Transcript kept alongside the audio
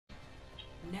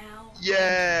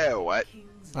Yeah, what?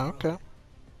 Okay.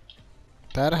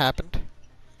 That happened.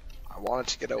 I wanted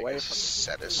to get away from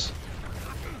Cetus.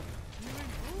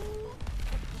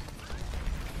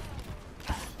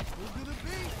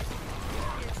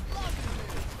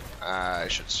 I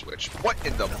should switch. What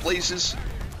in the blazes?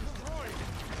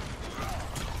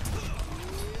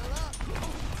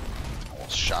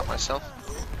 Almost shot myself.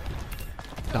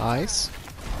 Nice.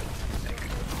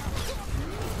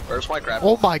 Where's my grab?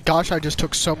 Oh my gosh, I just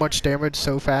took so much damage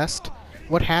so fast.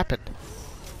 What happened?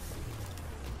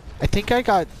 I think I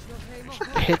got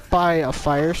hit by a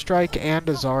fire strike and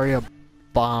a Zarya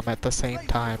bomb at the same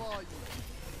time.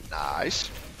 Nice.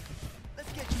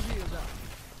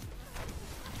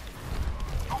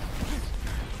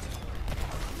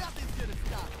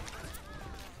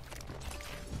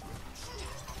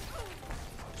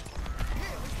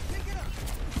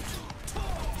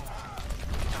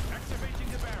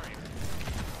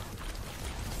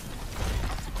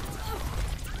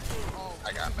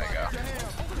 I got Mega.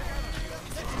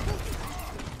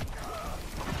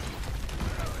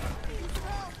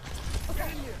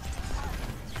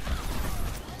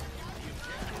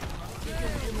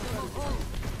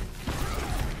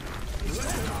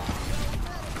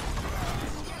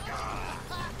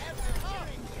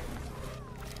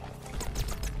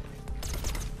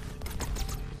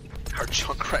 Our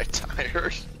Junkrat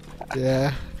tired.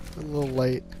 Yeah, a little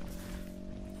late.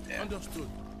 Yeah.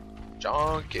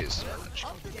 Junk is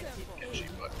edgy,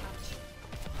 but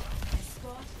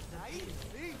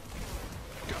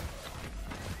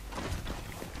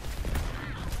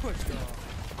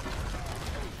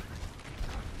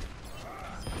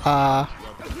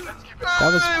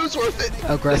that was it was worth it.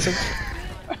 aggressive.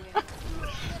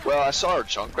 Well, I saw our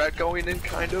Junkrat going in,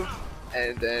 kind of,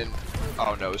 and then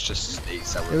oh no, it's just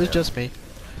Ace that were It was there. just me.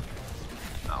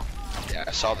 Oh. Yeah,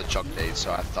 I saw the Junk Nade,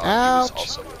 so I thought Ouch. he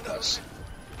was also with us.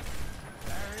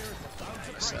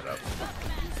 Set up.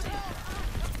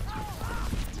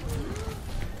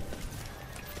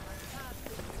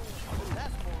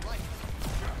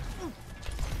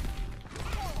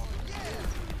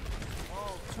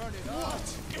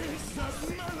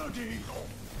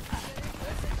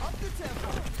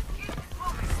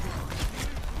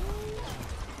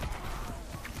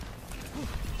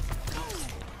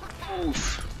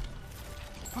 Oof.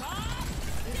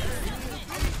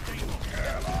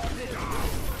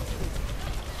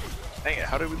 Dang it,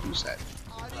 how did we lose that?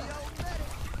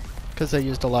 Because they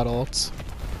used a lot of ults.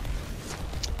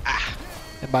 Ah.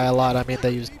 And by a lot, I mean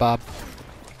they used Bob.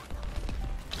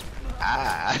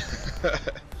 Ah.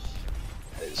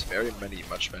 There's very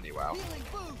much many, wow.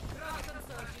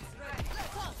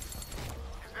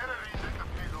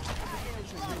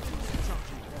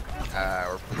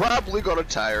 We're probably gonna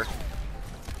tire.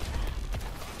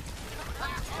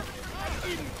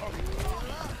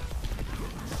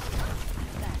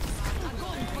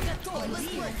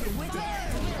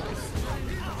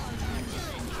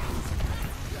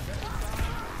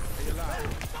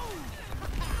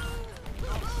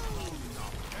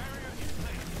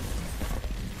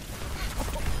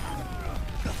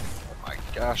 Oh my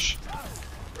gosh.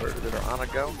 Where did our Ana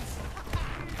go?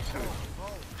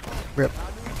 Rip.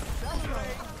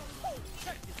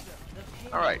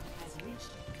 Alright.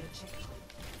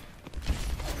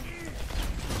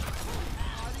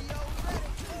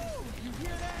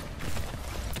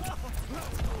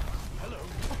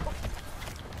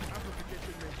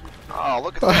 Oh,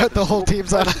 look at that. The whole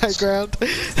team's on high ground.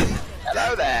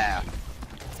 Hello there.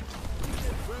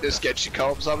 This Genshi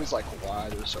comes up, he's like, why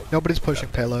they're so Nobody's pushing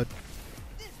payload.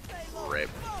 rip.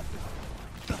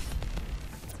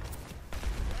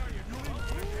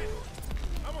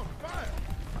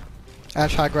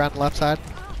 Ash high ground left side.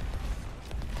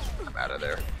 I'm out of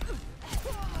there.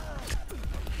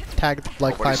 Tagged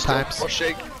like Nobody's 5 still times.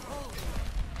 Pushing.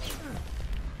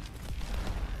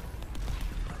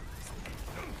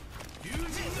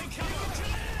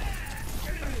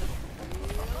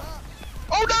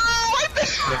 Oh no! I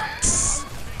missed.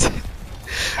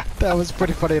 That was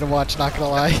pretty funny to watch, not gonna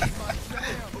lie.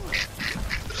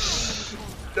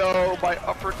 No, my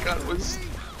uppercut was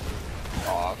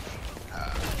off.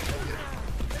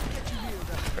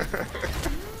 I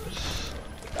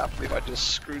can't believe I just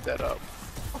screwed that up.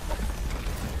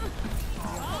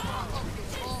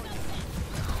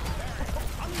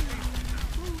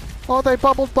 Oh, they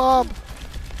bubbled Bob!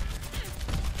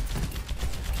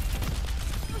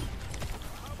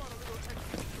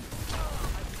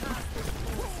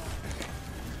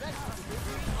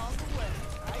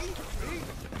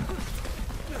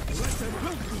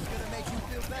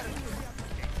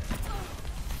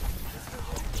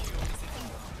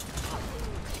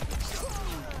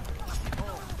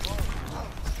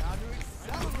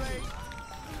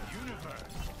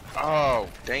 Oh,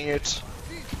 dang it.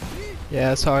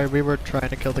 Yeah, sorry, we were trying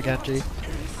to kill the Genji.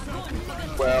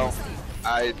 Well,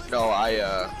 I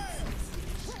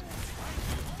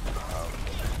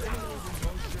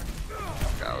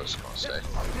was gonna say.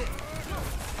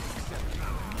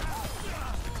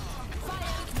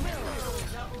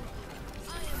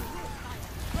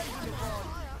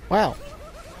 Wow.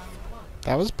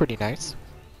 That was pretty nice.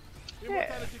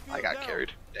 Yeah, I got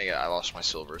carried. Dang it, I lost my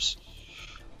silvers.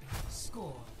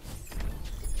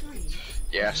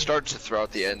 Yeah, started to throw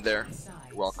out the end there.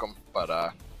 You're welcome,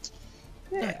 but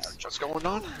yeah, what's going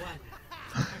on?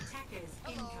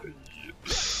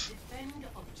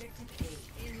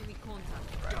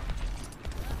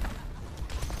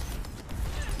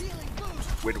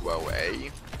 Widwow, eh?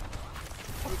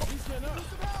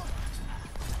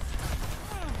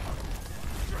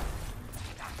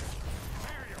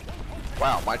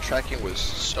 Wow, my tracking was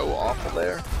so awful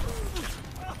there.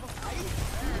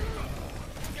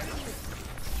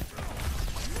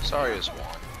 Sorry, as one.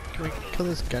 Can we kill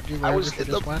this Genji? I was she in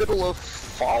the just went? middle of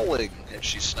falling and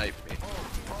she sniped me.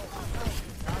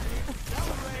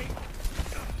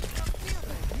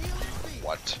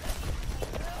 What?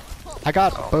 I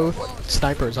got both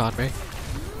snipers on me.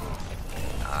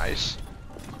 Nice.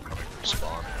 I'm coming from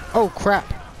spawn. Oh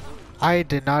crap! I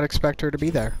did not expect her to be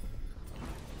there.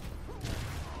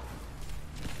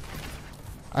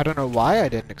 I don't know why I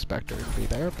didn't expect her to be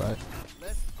there, but...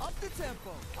 Let's up the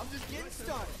tempo. I'm just getting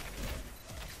started.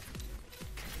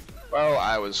 Well,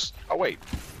 I was... Oh, wait.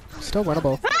 Still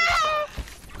winnable.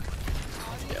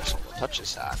 Yeah, someone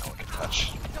touches that. No one can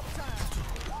touch.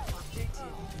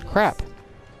 Crap.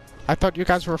 I thought you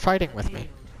guys were fighting with me.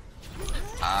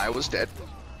 I was dead.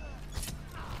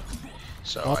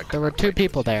 So Well, I there were two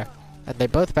people there, and they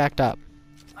both backed up.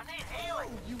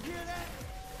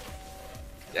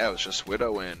 Yeah, it was just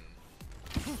Widow and...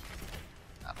 I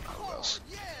don't know who else.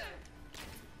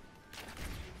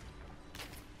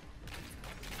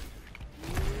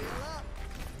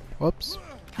 Whoops.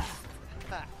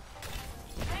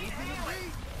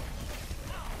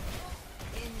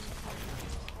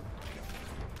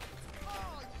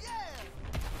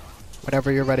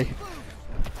 Whenever you're ready.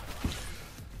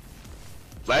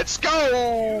 Let's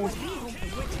go!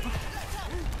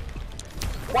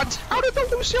 What? How did the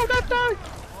Lucio not die?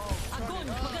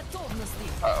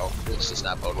 Uh-oh, this does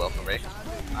not bode well for me.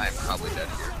 I'm probably dead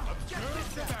here.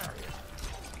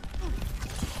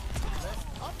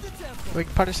 We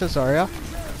can punish this Zarya.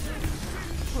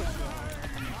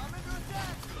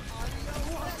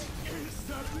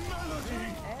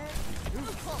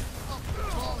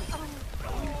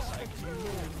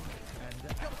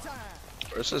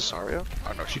 Where's this Zarya?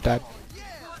 Oh no, She she died.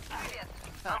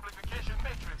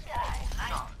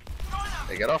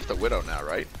 They get off the Widow now,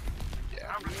 right?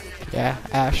 Yeah. Yeah,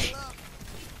 Ash.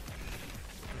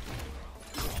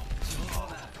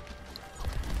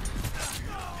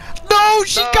 No,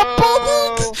 she got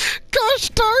bubbled! Gosh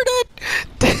darn it!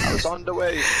 I was on the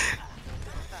way.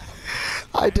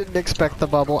 I didn't expect the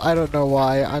bubble. I don't know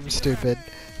why. I'm stupid.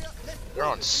 They're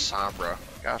on Sombra.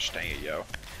 Gosh dang it, yo.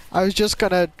 I was just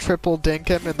gonna triple dink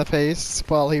him in the face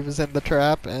while he was in the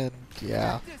trap, and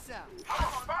yeah.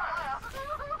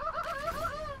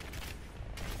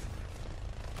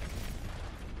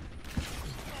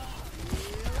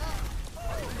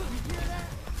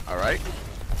 Alright.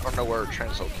 I don't know where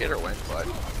Translocator went, but...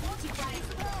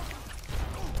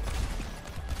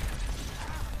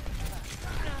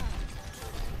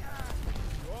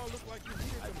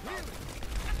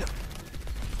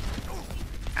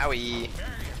 Owie.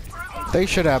 They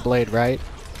should have Blade, right?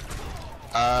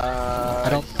 I I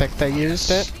don't think they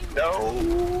used it.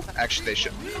 No. Actually, they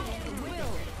should.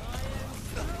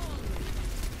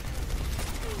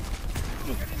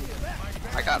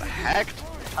 I got hacked?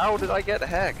 How did I get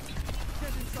hacked?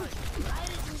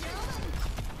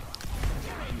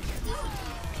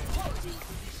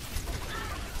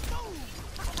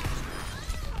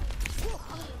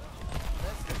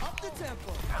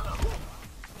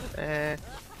 Eh.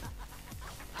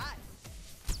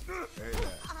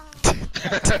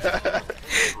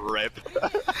 Rip.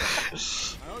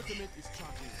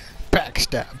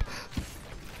 Backstab.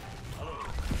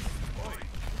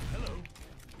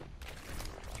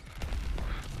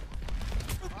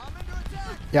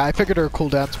 Yeah, I figured her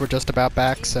cooldowns were just about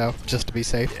back, so just to be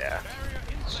safe. Yeah.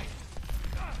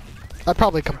 I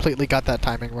probably completely got that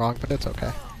timing wrong, but it's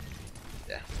okay.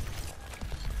 Yeah.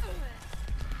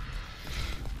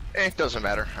 It doesn't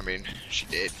matter. I mean, she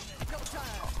did.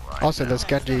 Right Also, now. this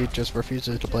Genji just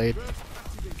refuses to Blade.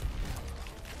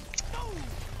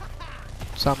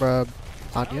 Sombra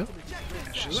on you.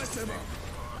 She's-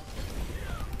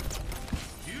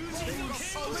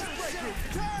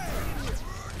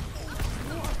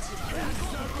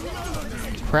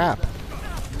 Crap.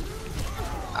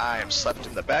 I am slept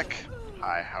in the back.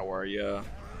 Hi, how are ya?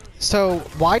 So,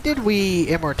 why did we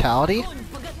immortality?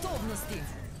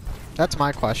 That's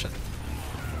my question.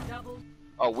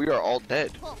 Oh, we are all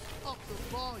dead. Pump up the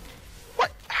volume.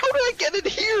 What? How did I get in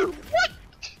here? What?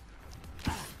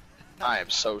 I am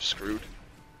so screwed.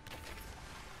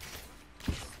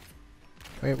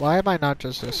 Wait, why am I not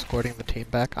just escorting the team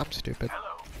back? I'm stupid.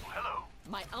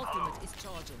 My ultimate is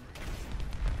charging.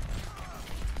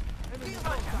 Heal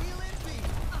and beat.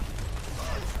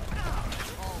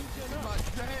 Oh, my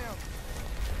damn.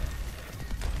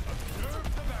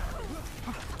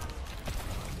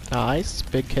 Nice,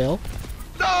 big kill.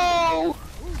 No!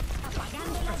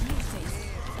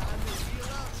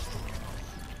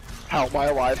 How am I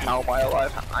alive? How am I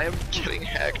alive? I am getting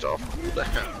hacked off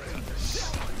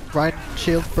cooldown. Ryan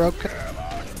shield broken.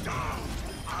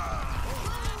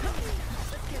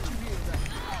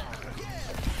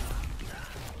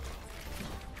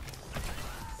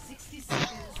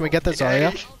 Can we get the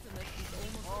Zarya?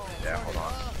 Yeah, hold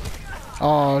on.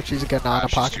 Oh, she's getting Ah, Ana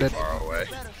she's too pocketed. far away.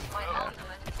 Yeah.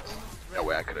 No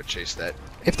way I could have chased that.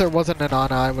 If there wasn't an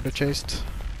Ana, I would have chased.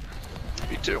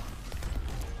 Me too.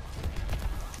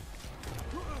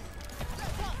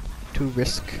 To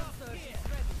risk.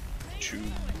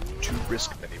 To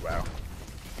risk many wow.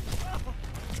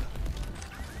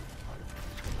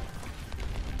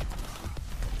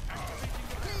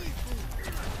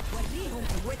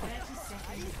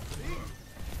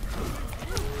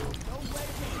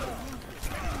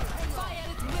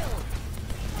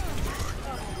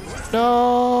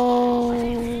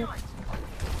 No.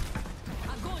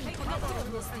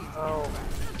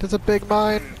 There's a big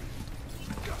mine.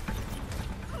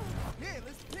 Here,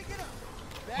 let's pick it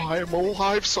up. I am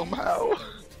alive somehow.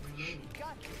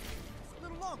 Got this. A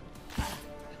little longer.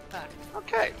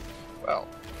 Okay. Well,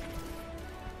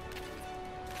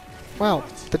 Well,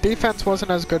 the defense wasn't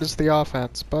as good as the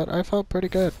offense, but I felt pretty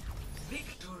good.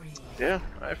 yeah,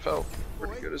 I felt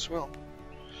pretty good as well.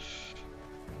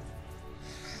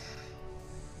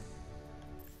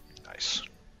 Nice.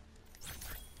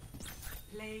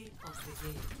 Play of the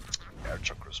game. Our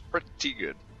Chuck was pretty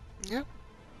good. Yeah.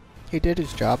 He did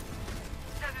his job.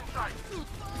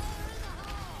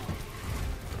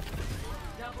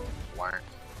 Wah.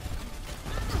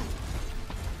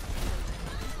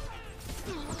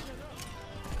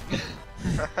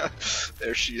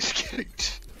 There she is getting.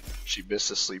 She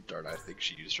missed a sleep dart. I think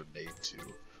she used her nade to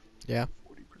Yeah.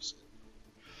 40%.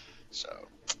 So,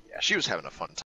 yeah, she was having a fun time.